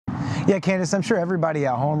Yeah, Candace, I'm sure everybody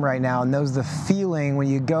at home right now knows the feeling when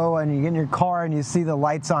you go and you get in your car and you see the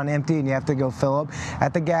lights on empty and you have to go fill up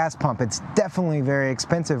at the gas pump. It's definitely very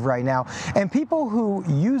expensive right now. And people who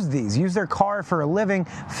use their car for a living,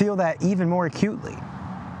 feel that even more acutely.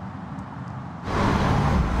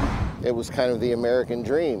 It was kind of the American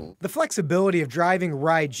dream. The flexibility of driving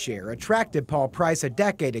rideshare attracted Paul Price a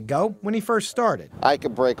decade ago when he first started. I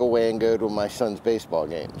could break away and go to my son's baseball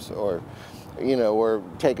games, or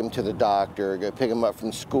take him to the doctor, or go pick him up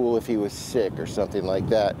from school if he was sick or something like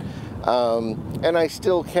that. And I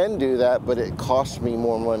still can do that, but it costs me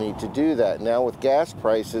more money to do that. Now with gas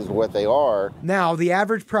prices what they are. Now the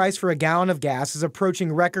average price for a gallon of gas is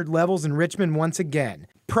approaching record levels in Richmond once again.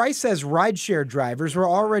 Price says rideshare drivers were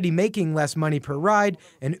already making less money per ride,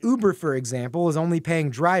 and Uber, for example, is only paying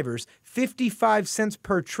drivers 55 cents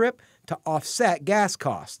per trip to offset gas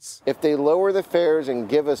costs. If they lower the fares and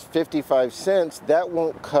give us 55 cents, that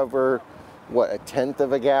won't cover, what, a tenth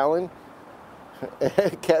of a gallon?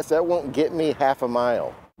 Guess that won't get me half a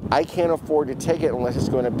mile. I can't afford to take it unless it's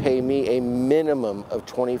going to pay me a minimum of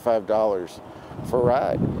 $25 for a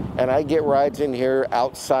ride. And I get rides in here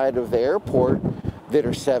outside of the airport that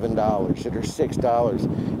are $7, that are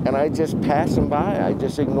 $6, and I just pass them by. I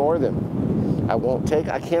just ignore them.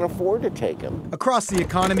 I can't afford to take them. Across the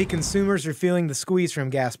economy, consumers are feeling the squeeze from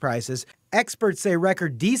gas prices. Experts say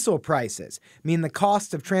record diesel prices mean the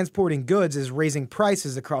cost of transporting goods is raising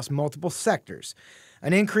prices across multiple sectors.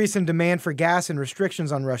 An increase in demand for gas and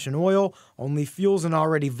restrictions on Russian oil only fuels an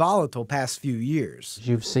already volatile past few years.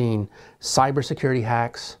 You've seen cybersecurity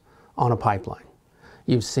hacks on a pipeline.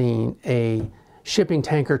 You've seen a shipping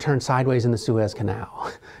tanker turned sideways in the Suez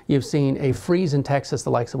Canal. You've seen a freeze in Texas, the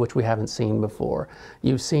likes of which we haven't seen before.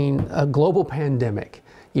 You've seen a global pandemic.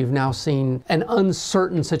 You've now seen an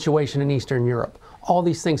uncertain situation in Eastern Europe. All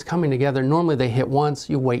these things coming together, normally they hit once,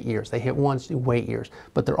 you wait years. They hit once, you wait years,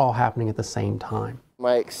 but they're all happening at the same time.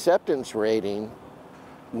 My acceptance rating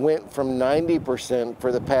went from 90%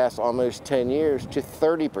 for the past almost 10 years to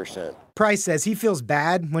 30%. Price says he feels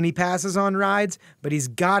bad when he passes on rides, but he's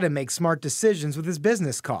got to make smart decisions with his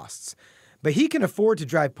business costs. But he can afford to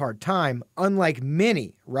drive part-time, unlike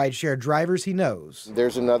many rideshare drivers he knows.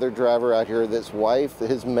 There's another driver out here that's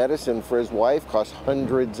his medicine for his wife costs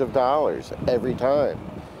hundreds of dollars every time.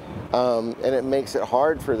 And it makes it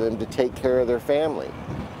hard for them to take care of their family.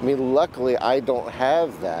 I mean, luckily I don't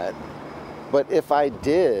have that. But if I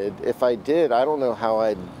did, I don't know how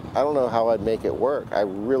I'd make it work. I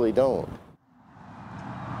really don't.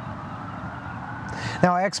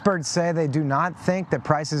 Now, experts say they do not think that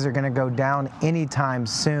prices are going to go down anytime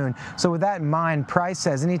soon. So with that in mind, Price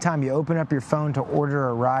says anytime you open up your phone to order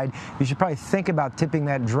a ride, you should probably think about tipping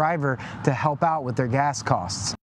that driver to help out with their gas costs.